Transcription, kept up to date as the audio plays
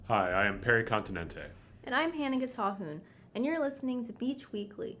Hi, I am Perry Continente. And I'm Hannah Gatahoon, and you're listening to Beach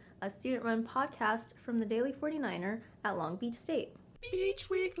Weekly, a student-run podcast from the Daily 49er at Long Beach State. Beach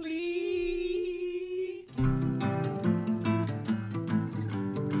Weekly!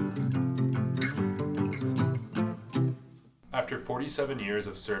 After 47 years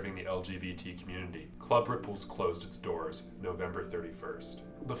of serving the LGBT community, Club Ripples closed its doors November 31st.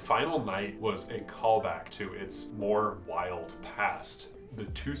 The final night was a callback to its more wild past. The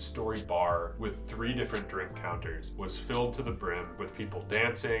two-story bar with 3 different drink counters was filled to the brim with people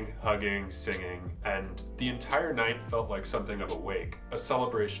dancing, hugging, singing, and the entire night felt like something of a wake, a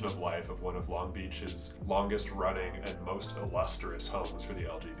celebration of life of one of Long Beach's longest-running and most illustrious homes for the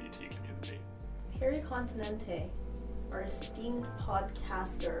LGBT community. Perry Continente, our esteemed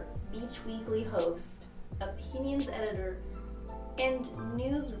podcaster, Beach Weekly host, opinions editor, and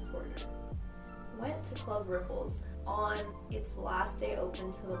news reporter, went to Club Ripples on its last day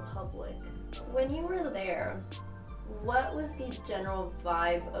open to the public. When you were there, what was the general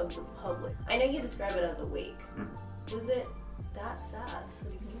vibe of the public? I know you describe it as awake. Was it that sad for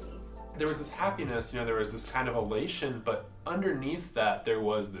the community? There was this happiness, there was this kind of elation, but underneath that there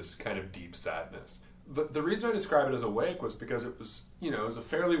was this kind of deep sadness. The reason I describe it as awake was because it was, it was a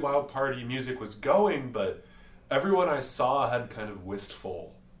fairly wild party, music was going, but everyone I saw had kind of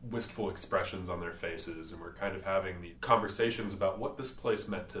wistful expressions on their faces, and we're kind of having the conversations about what this place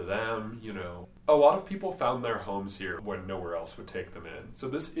meant to them. A lot of people found their homes here when nowhere else would take them in. So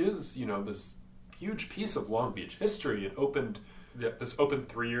this is, this huge piece of Long Beach history. This opened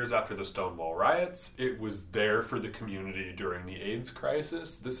 3 years after the Stonewall riots. It was there for the community during the AIDS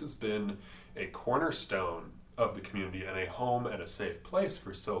crisis. This has been a cornerstone of the community and a home and a safe place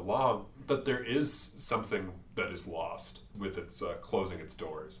for so long, but there is something that is lost with its closing its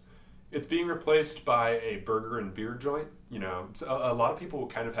doors. It's being replaced by a burger and beer joint. A lot of people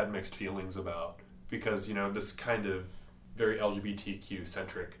kind of had mixed feelings about, because this kind of very LGBTQ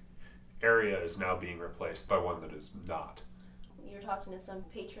centric area is now being replaced by one that is not. You're talking to some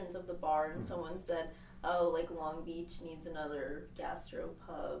patrons of the bar, and someone said, "Oh, like Long Beach needs another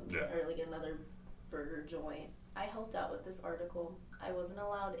gastropub or like another burger joint." I helped out with this article. I wasn't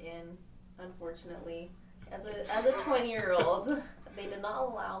allowed in, unfortunately. As a 20-year-old, they did not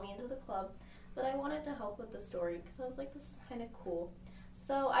allow me into the club, but I wanted to help with the story because I was like, this is kind of cool.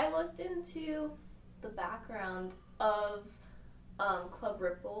 So I looked into the background of Club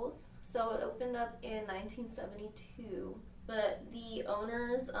Ripples. So it opened up in 1972, but the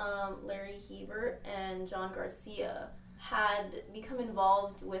owners, Larry Hebert and John Garcia, had become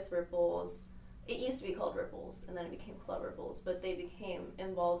involved with Ripples. It used to be called Ripples, and then it became Club Ripples, but they became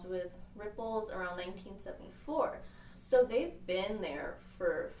involved with Ripples around 1974. So they've been there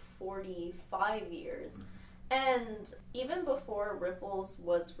for 45 years. And even before Ripples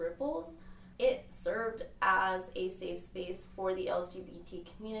was Ripples, it served as a safe space for the LGBT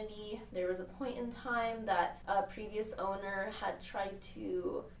community. There was a point in time that a previous owner had tried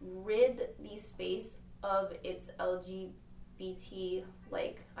to rid the space of its LGBT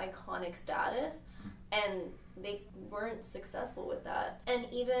iconic status, and they weren't successful with that. And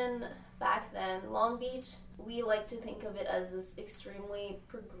even back then, Long Beach, we like to think of it as this extremely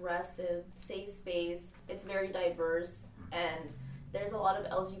progressive, safe space. It's very diverse, and there's a lot of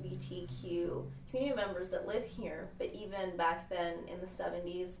LGBTQ community members that live here. But even back then in the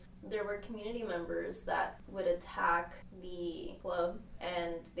 70s, there were community members that would attack the club,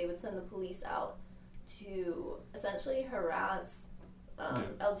 and they would send the police out to essentially harass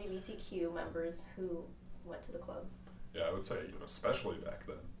LGBTQ members who went to the club. Yeah, I would say, especially back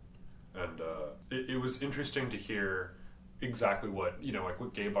then. And it was interesting to hear exactly what,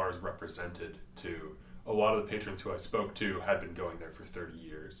 what gay bars represented to a lot of the patrons who I spoke to had been going there for 30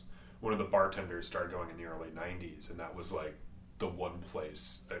 years. One of the bartenders started going in the early 90s, and that was like the one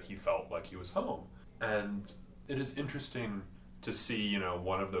place that he felt like he was home. And it is interesting to see,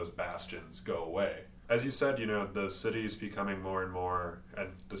 one of those bastions go away. As you said, the city is becoming more and more,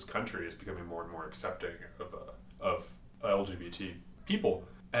 and this country is becoming more and more accepting of LGBT people.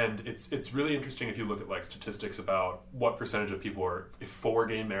 And it's really interesting if you look at statistics about what percentage of people are for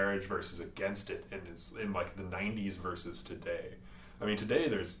gay marriage versus against it, and it's in the 90s versus today. I mean, today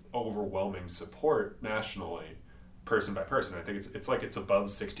there's overwhelming support nationally, person by person. I think it's above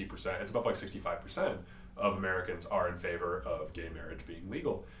 60%. It's above 65% of Americans are in favor of gay marriage being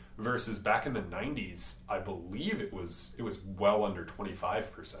legal. Versus back in the 90s, I believe it was well under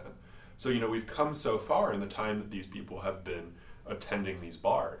 25%. So, we've come so far in the time that these people have been attending these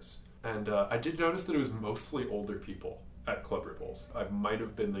bars. And I did notice that it was mostly older people at Club Ripples. I might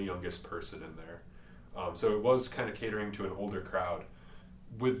have been the youngest person in there. So it was kind of catering to an older crowd.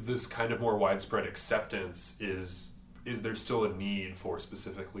 with this kind of more widespread acceptance, is there still a need for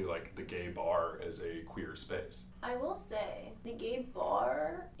specifically like the gay bar as a queer space? I will say the gay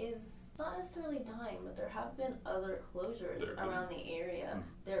bar is not necessarily dying, but there have been other closures around the area.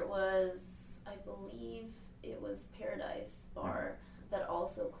 There was, I believe it was Paradise Bar that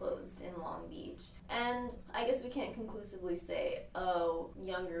also closed in Long Beach. And I guess we can't conclusively say,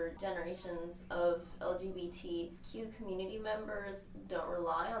 younger generations of LGBTQ community members don't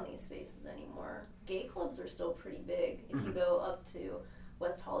rely on these spaces anymore. Gay clubs are still pretty big if you go up to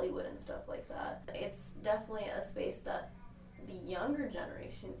West Hollywood and stuff like that. It's definitely a space that the younger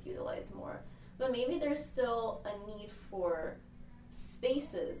generations utilize more. But maybe there's still a need for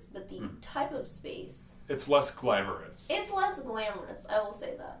spaces, but the type of space, it's less glamorous. It's less glamorous, I will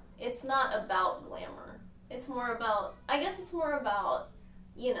say that. It's not about glamour. It's more about,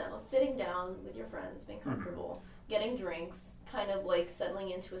 sitting down with your friends, being comfortable, getting drinks, kind of like settling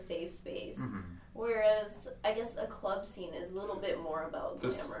into a safe space. Whereas, I guess a club scene is a little bit more about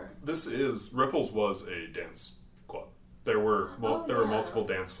glamour. Ripples was a dance club. There were multiple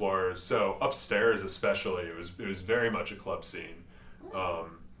dance floors. So upstairs especially, it was very much a club scene.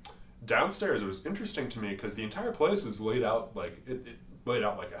 Downstairs, it was interesting to me because the entire place is laid out like laid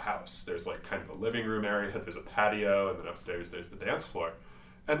out like a house. There's like kind of a living room area, there's a patio, and then upstairs there's the dance floor.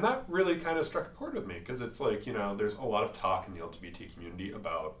 And that really kind of struck a chord with me because it's like, there's a lot of talk in the LGBT community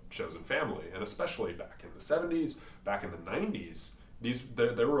about chosen family, and especially back in the 70s, back in the 90s,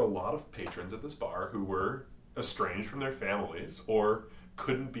 there were a lot of patrons at this bar who were estranged from their families or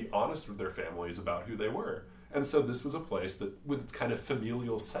couldn't be honest with their families about who they were. And so this was a place that, with its kind of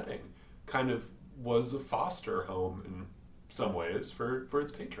familial setting, kind of was a foster home in some ways for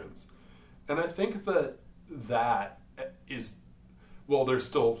its patrons. And I think that is, well, there's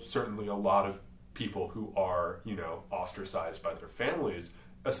still certainly a lot of people who are, ostracized by their families,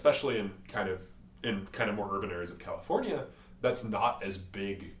 especially in kind of more urban areas of California. That's not as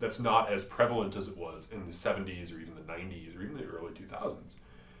big, that's not as prevalent as it was in the 70s or even the 90s or even the early 2000s.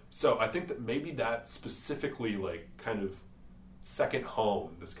 So I think that maybe that specifically like kind of second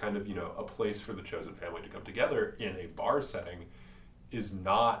home, this kind of, a place for the chosen family to come together in a bar setting is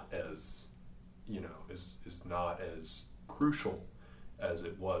not as, is not as crucial as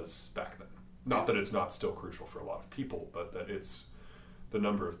it was back then. Not that it's not still crucial for a lot of people, but that it's the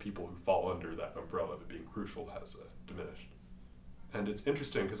number of people who fall under that umbrella of it being crucial has diminished. And it's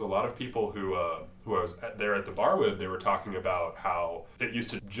interesting because a lot of people who I was there at the bar with, they were talking about how it used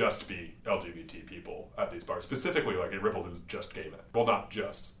to just be LGBT people at these bars. Specifically, like at Ripple, it was just gay men. Well, not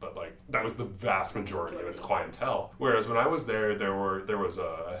just, but like that was the vast majority of its clientele. Whereas when I was there was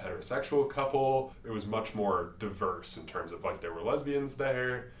a heterosexual couple. It was much more diverse in terms of like there were lesbians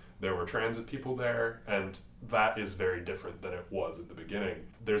there, there were transit people there, and that is very different than it was at the beginning.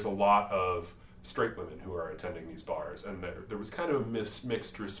 There's a lot of straight women who are attending these bars, and there was kind of a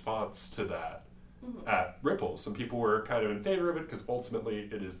mixed response to that at Ripple. Some people were kind of in favor of it because ultimately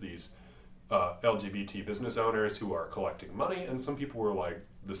it is these LGBT business owners who are collecting money, and some people were like,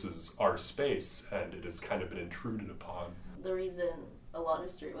 this is our space and it has kind of been intruded upon. The reason a lot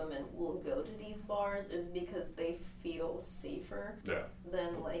of straight women will go to these bars is because they feel safer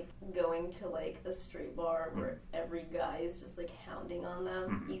than like going to like a straight bar where every guy is just like hounding on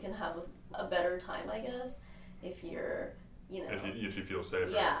them. You can have a better time, I guess, if you're, if you feel safe.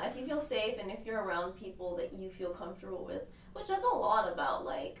 Yeah, if you feel safe and if you're around people that you feel comfortable with, which says a lot about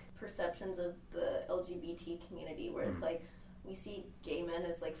like perceptions of the LGBT community, where it's like we see gay men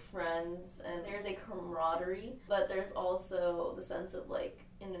as like friends and there's a camaraderie, but there's also the sense of like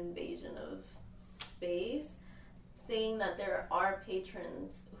an invasion of space. Saying that there are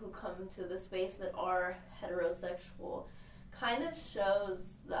patrons who come to the space that are heterosexual kind of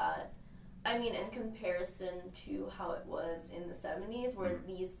shows that, I mean, in comparison to how it was in the 70s, where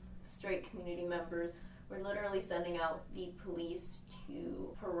these straight community members were literally sending out the police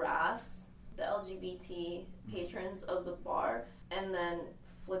to harass the LGBT patrons of the bar, and then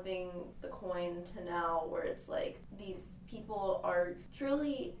flipping the coin to now where it's like these people are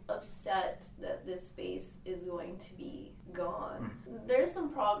truly upset that this space is going to be gone. There's some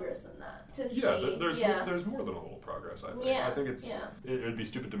progress in that. There's more than a little progress, I think. I think it would be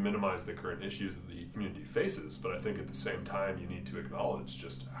stupid to minimize the current issues that the community faces, but I think at the same time you need to acknowledge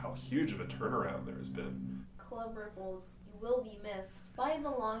just how huge of a turnaround there has been. Club Ripples, you will be missed by the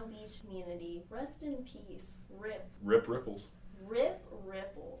Long Beach community. Rest in peace. Rip. Rip Ripples. Rip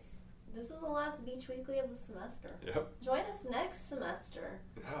Ripples. This is the last Beach Weekly of the semester. Yep. Join us next semester.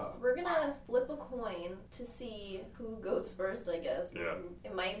 Yeah. We're gonna flip a coin to see who goes first, I guess. Yeah.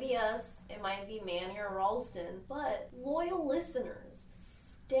 It might be us, it might be Manny or Ralston, but loyal listeners,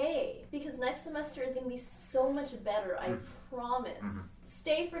 next semester is going to be so much better, I promise.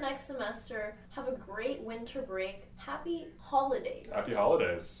 Stay for next semester. Have a great winter break. Happy holidays. Happy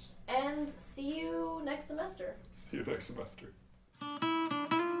holidays. And see you next semester. See you next semester.